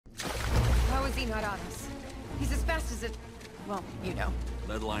nut on us. He's as fast as it... well, you know.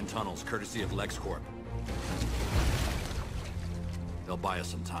 Leadline tunnels, courtesy of LexCorp. They'll buy us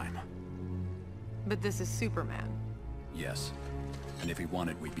some time. But this is Superman. Yes. And if he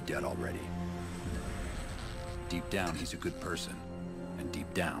wanted, we'd be dead already. Deep down, he's a good person. And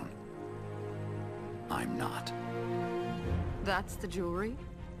deep down, I'm not. That's the jewelry?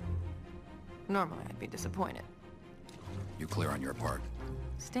 Normally, I'd be disappointed. You clear on your part?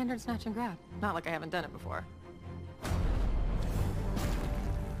 Standard snatch and grab. Not like I haven't done it before.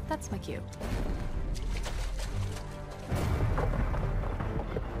 That's my cue.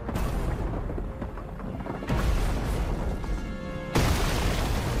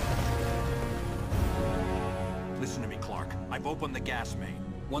 Listen to me, Clark. I've opened the gas main.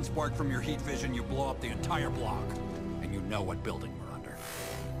 One spark from your heat vision, you blow up the entire block. And you know what building we're under.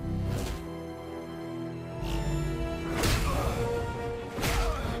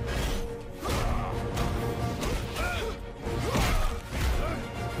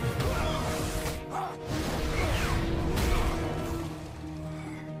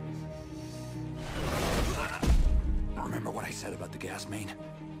 Remember what I said about the gas main?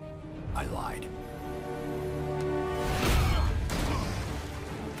 I lied.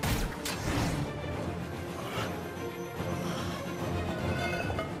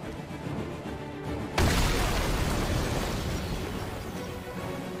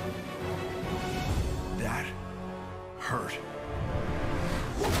 That hurt.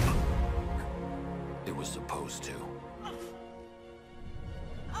 It was supposed to.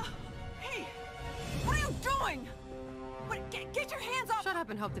 Hey! What are you doing? Get your hands off! Shut up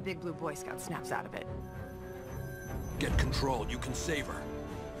and hope the big blue Boy Scout snaps out of it. Get control. You can save her.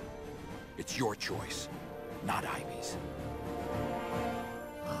 It's your choice, not Ivy's.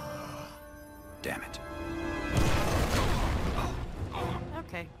 Damn it.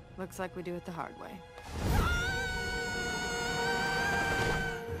 Okay, looks like we do it the hard way.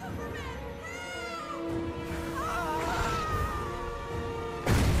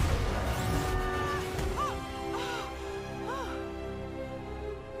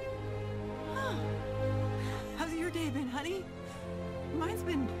 How's your day been, honey? Mine's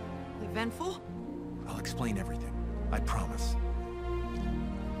been eventful. I'll explain everything. I promise.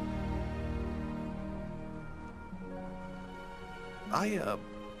 I,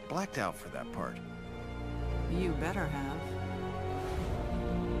 blacked out for that part. You better have.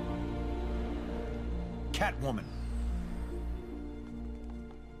 Catwoman!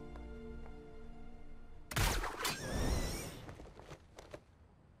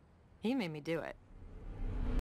 He made me do it.